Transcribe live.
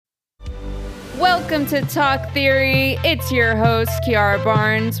Welcome to Talk Theory. It's your host, Kiara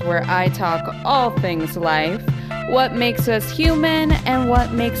Barnes, where I talk all things life, what makes us human, and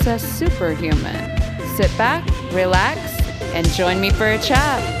what makes us superhuman. Sit back, relax, and join me for a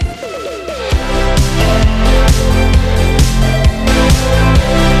chat.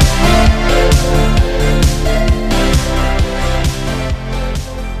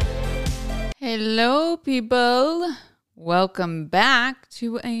 Hello, people. Welcome back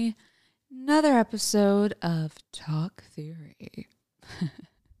to another episode of Talk Theory.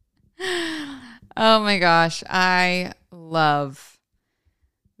 Oh my gosh, I love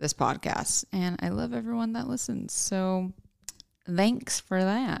this podcast and I love everyone that listens. So thanks for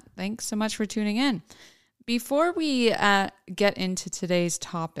that. Thanks so much for tuning in. Before we get into today's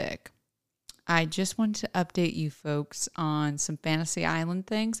topic, I just want to update you folks on some Fantasy Island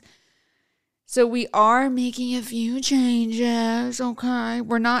things. So we are making a few changes, okay?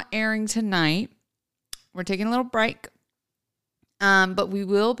 We're not airing tonight. We're taking a little break. But we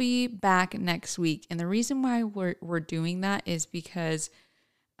will be back next week. And the reason why we're doing that is because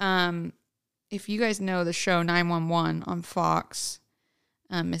if you guys know the show 911 on Fox,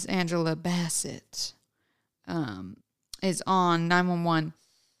 Miss Angela Bassett is on 911.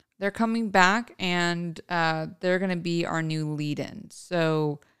 They're coming back and they're going to be our new lead-in.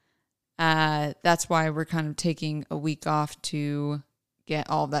 So that's why we're kind of taking a week off to get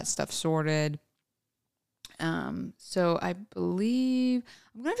all of that stuff sorted. So I believe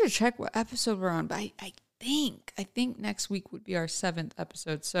I'm going to have to check what episode we're on, but I think next week would be our 7th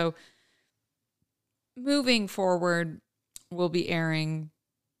episode. So moving forward, we'll be airing,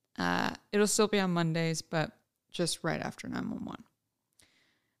 it'll still be on Mondays, but just right after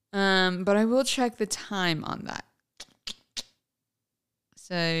 911. But I will check the time on that.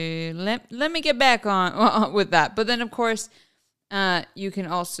 So let me get back on with that. But then, of course, you can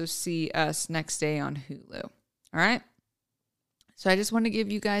also see us next day on Hulu. All right? So I just want to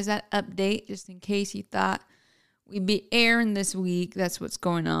give you guys that update just in case you thought we'd be airing this week. That's what's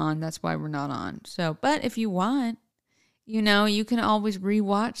going on. That's why we're not on. So, but if you want, you can always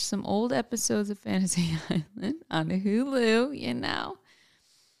rewatch some old episodes of Fantasy Island on Hulu,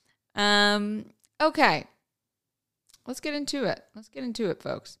 Okay. Let's get into it.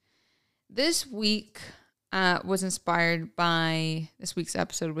 Folks. This week's episode was inspired by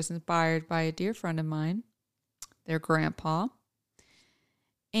a dear friend of mine, their grandpa.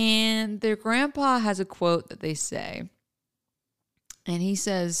 And their grandpa has a quote that they say. And he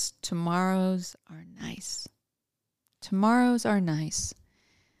says, tomorrows are nice. Tomorrows are nice.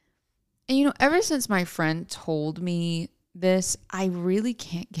 And ever since my friend told me this, I really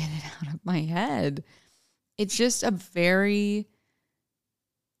can't get it out of my head. It's just a very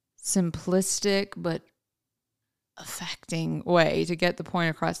simplistic but affecting way to get the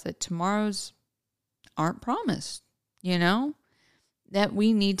point across that tomorrows aren't promised, that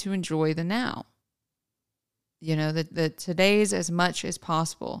we need to enjoy the now, that today's as much as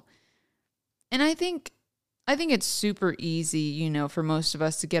possible. And I think it's super easy, for most of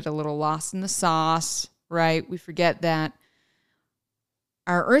us to get a little lost in the sauce, right? We forget that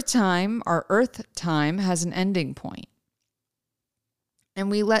our earth time has an ending point.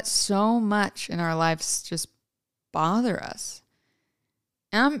 And we let so much in our lives just bother us.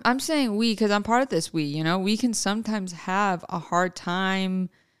 And I'm saying we because I'm part of this we, we can sometimes have a hard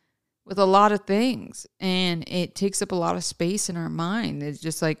time with a lot of things. And it takes up a lot of space in our mind. It's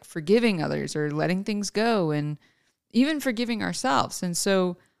just like forgiving others or letting things go and even forgiving ourselves. And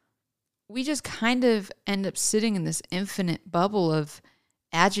so we just kind of end up sitting in this infinite bubble of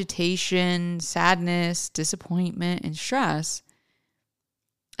agitation, sadness, disappointment, and stress.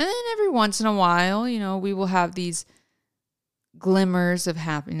 And then every once in a while, we will have these glimmers of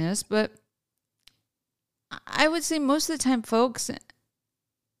happiness. But I would say most of the time, folks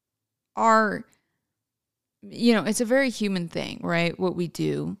are, it's a very human thing, right? What we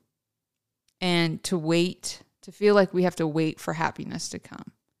do. And to feel like we have to wait for happiness to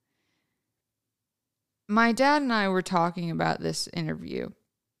come. My dad and I were talking about this interview.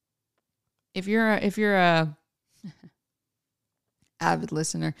 If you're a avid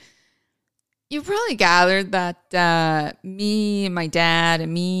listener, you've probably gathered that me and my dad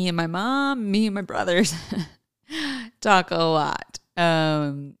and me and my mom, me and my brothers talk a lot.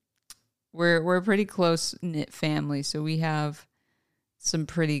 We're a pretty close knit family, so we have some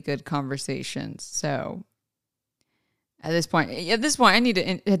pretty good conversations. So at this point, I need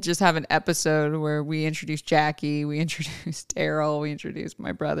to just have an episode where we introduce Jackie, we introduce Daryl, we introduce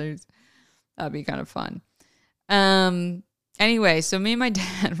my brothers. That'd be kind of fun. Anyway, so me and my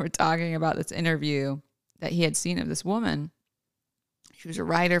dad were talking about this interview that he had seen of this woman. She was a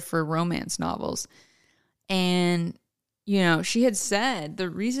writer for romance novels. And, she had said the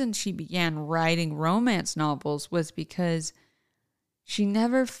reason she began writing romance novels was because she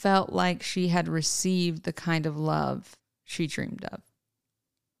never felt like she had received the kind of love she dreamed of.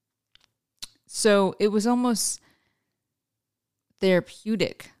 So it was almost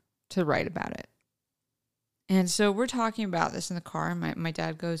therapeutic to write about it. And so we're talking about this in the car, and my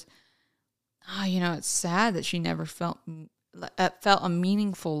dad goes, it's sad that she never felt a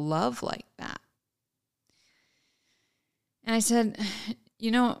meaningful love like that. And I said,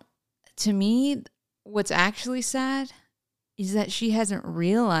 to me, what's actually sad is that she hasn't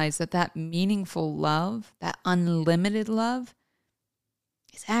realized that meaningful love, that unlimited love,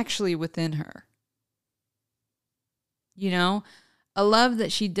 is actually within her. A love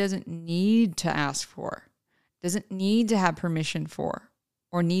that she doesn't need to ask for, doesn't need to have permission for,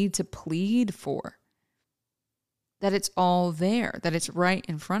 or need to plead for. That it's all there, that it's right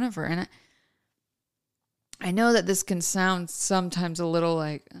in front of her. And I know that this can sound sometimes a little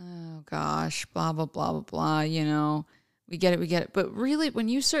like, oh gosh, blah, blah, blah, blah, blah, we get it. But really, when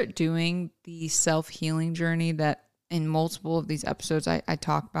you start doing the self-healing journey that in multiple of these episodes I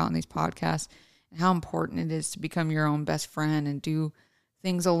talk about in these podcasts, and how important it is to become your own best friend and do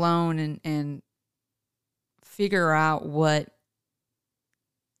things alone and figure out what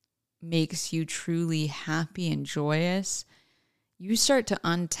makes you truly happy and joyous, you start to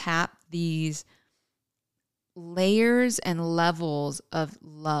untap these layers and levels of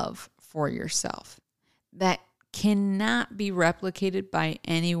love for yourself that cannot be replicated by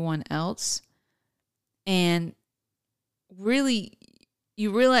anyone else. And really,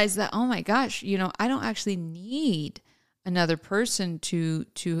 you realize that, oh my gosh, I don't actually need another person to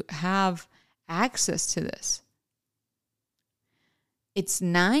have access to this. It's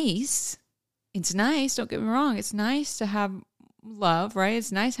nice. It's nice. Don't get me wrong. It's nice to have love, right?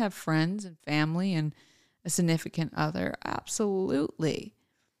 It's nice to have friends and family and a significant other. Absolutely.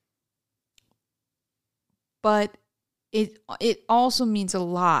 But it also means a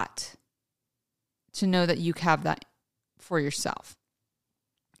lot to know that you have that for yourself.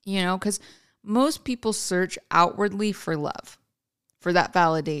 Because most people search outwardly for love, for that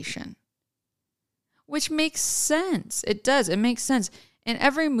validation, which makes sense. It does. It makes sense. In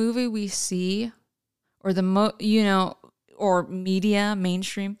every movie we see, or or media,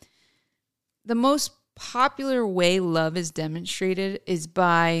 mainstream, the most popular way love is demonstrated is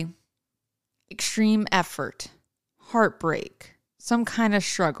by extreme effort, heartbreak, some kind of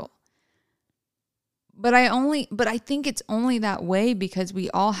struggle. But I think it's only that way because we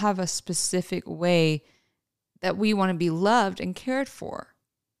all have a specific way that we want to be loved and cared for.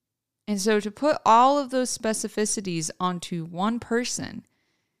 And so to put all of those specificities onto one person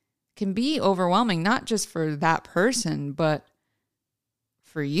can be overwhelming, not just for that person, but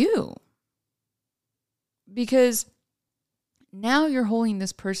for you. Because now you're holding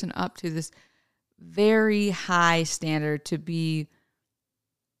this person up to this very high standard to be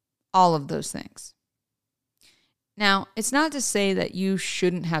all of those things. Now, it's not to say that you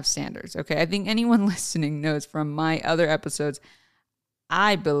shouldn't have standards, okay? I think anyone listening knows from my other episodes,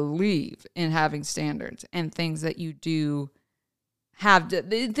 I believe in having standards and things that you do have,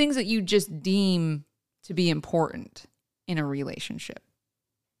 things that you just deem to be important in a relationship.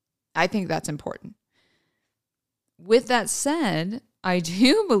 I think that's important. With that said, I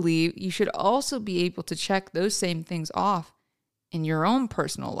do believe you should also be able to check those same things off in your own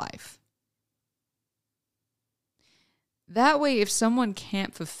personal life. That way, if someone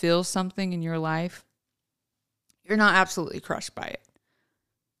can't fulfill something in your life, you're not absolutely crushed by it.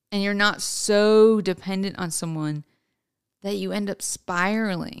 And you're not so dependent on someone that you end up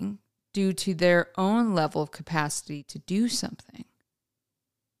spiraling due to their own level of capacity to do something.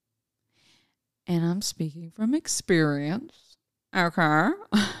 And I'm speaking from experience. Okay.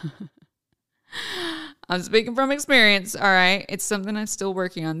 I'm speaking from experience. All right. It's something I'm still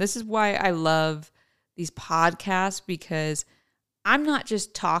working on. This is why I love these podcasts, because I'm not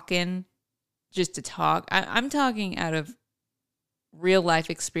just talking just to talk. I'm talking out of real life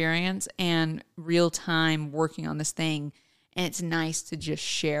experience and real time working on this thing. And it's nice to just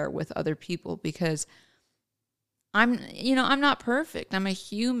share with other people because I'm not perfect. I'm a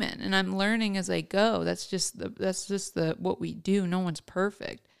human and I'm learning as I go. That's just what we do. No one's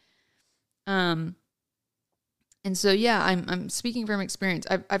perfect. And so, yeah, I'm speaking from experience.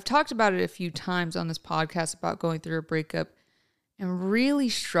 I've talked about it a few times on this podcast about going through a breakup and really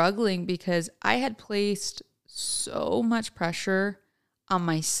struggling because I had placed so much pressure on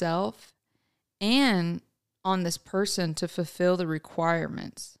myself and on this person to fulfill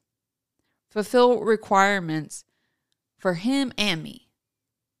requirements for him and me.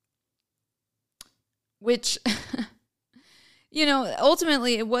 which,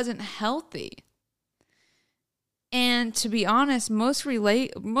 ultimately it wasn't healthy. And to be honest, most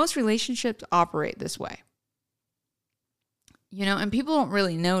relationships operate this way. And people don't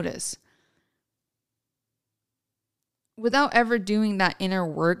really notice. Without ever doing that inner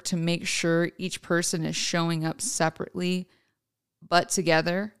work to make sure each person is showing up separately, but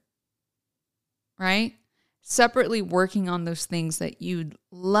together, right? Separately working on those things that you'd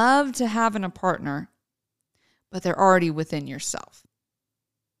love to have in a partner, but they're already within yourself.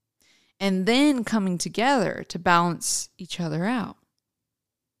 And then coming together to balance each other out.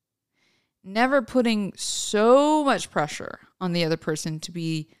 Never putting so much pressure on the other person to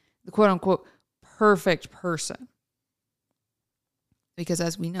be the quote unquote perfect person. Because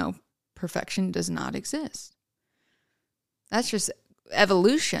as we know, perfection does not exist. That's just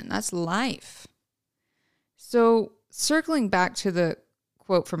evolution. That's life. So circling back to the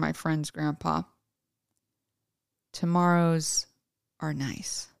quote from my friend's grandpa, tomorrows are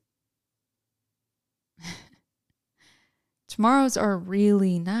nice. Tomorrows are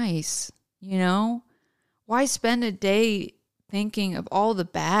really nice, Why spend a day thinking of all the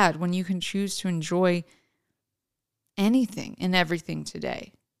bad when you can choose to enjoy anything and everything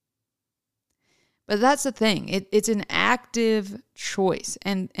today? But that's the thing. It's an active choice.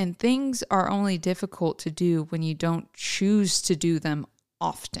 And things are only difficult to do when you don't choose to do them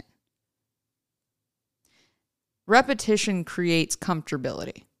often. Repetition creates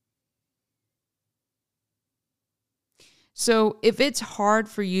comfortability. So if it's hard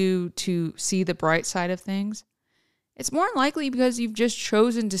for you to see the bright side of things, it's more likely because you've just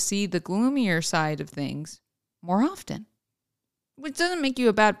chosen to see the gloomier side of things more often. Which doesn't make you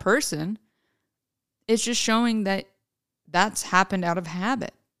a bad person. It's just showing that that's happened out of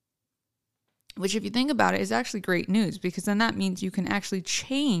habit. Which, if you think about it, is actually great news, because then that means you can actually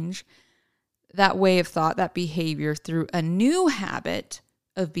change that way of thought, that behavior, through a new habit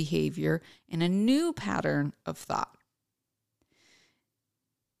of behavior and a new pattern of thought.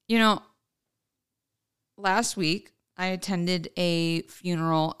 Last week I attended a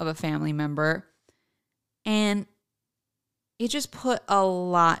funeral of a family member, and it just put a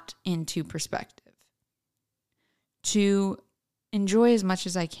lot into perspective. To enjoy as much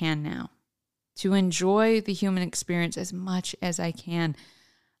as I can now. To enjoy the human experience as much as I can.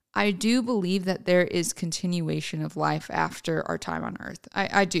 I do believe that there is continuation of life after our time on earth.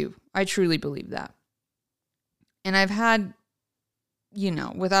 I do. I truly believe that. And I've had,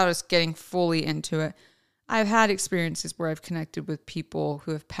 without us getting fully into it, I've had experiences where I've connected with people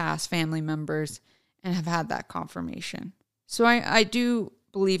who have passed, family members, and have had that confirmation. So I do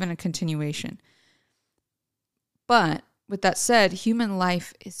believe in a continuation. But with that said, human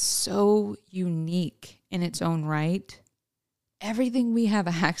life is so unique in its own right. Everything we have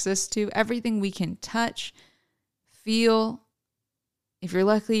access to, everything we can touch, feel, if you're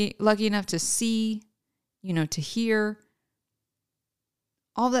lucky enough to see, to hear,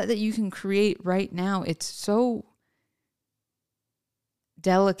 all that you can create right now, it's so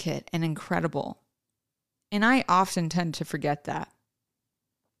delicate and incredible. And I often tend to forget that.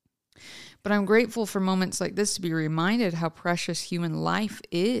 But I'm grateful for moments like this to be reminded how precious human life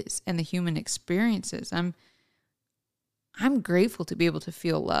is and the human experiences. I'm grateful to be able to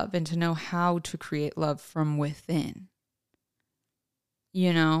feel love and to know how to create love from within.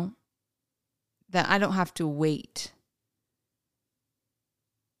 That I don't have to wait.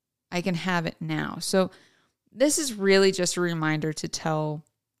 I can have it now. So this is really just a reminder to tell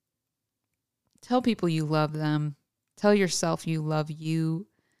people you love them. Tell yourself you love you.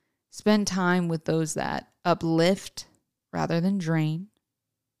 Spend time with those that uplift rather than drain.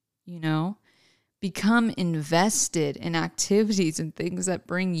 Become invested in activities and things that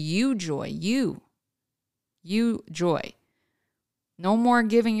bring you joy. You joy. No more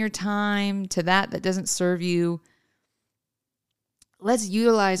giving your time to that doesn't serve you. Let's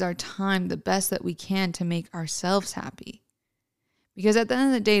utilize our time the best that we can to make ourselves happy. Because at the end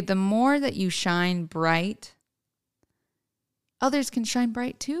of the day, the more that you shine bright, others can shine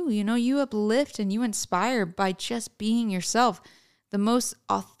bright too. You uplift and you inspire by just being yourself the most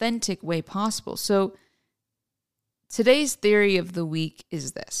authentic way possible. So today's theory of the week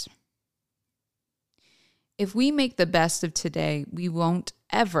is this. If we make the best of today, we won't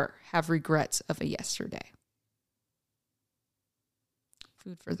ever have regrets of a yesterday.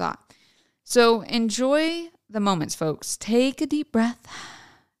 Food for thought. So enjoy the moments, folks. Take a deep breath.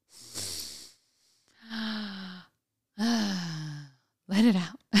 Let it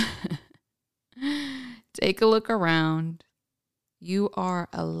out. Take a look around. You are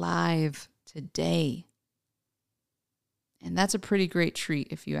alive today. And that's a pretty great treat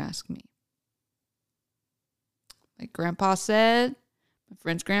if you ask me. Like Grandpa said, my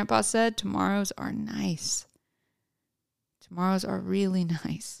friend's grandpa said, tomorrows are nice. Tomorrows are really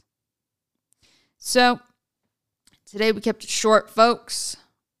nice. So today we kept it short, folks.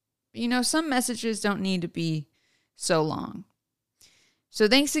 You know, some messages don't need to be so long. So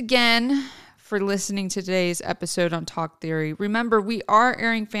thanks again for listening to today's episode on Talk Theory. Remember, we are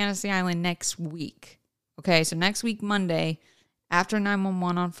airing Fantasy Island next week. Okay, so next week, Monday, after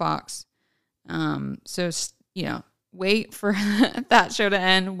 911 on Fox. So, you know, wait for that show to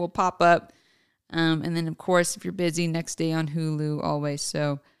end. We'll pop up. And then, of course, if you're busy, next day on Hulu always.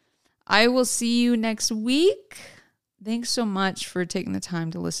 So I will see you next week. Thanks so much for taking the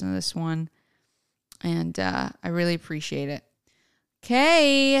time to listen to this one. And I really appreciate it.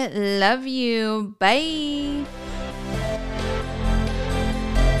 Okay, love you. Bye.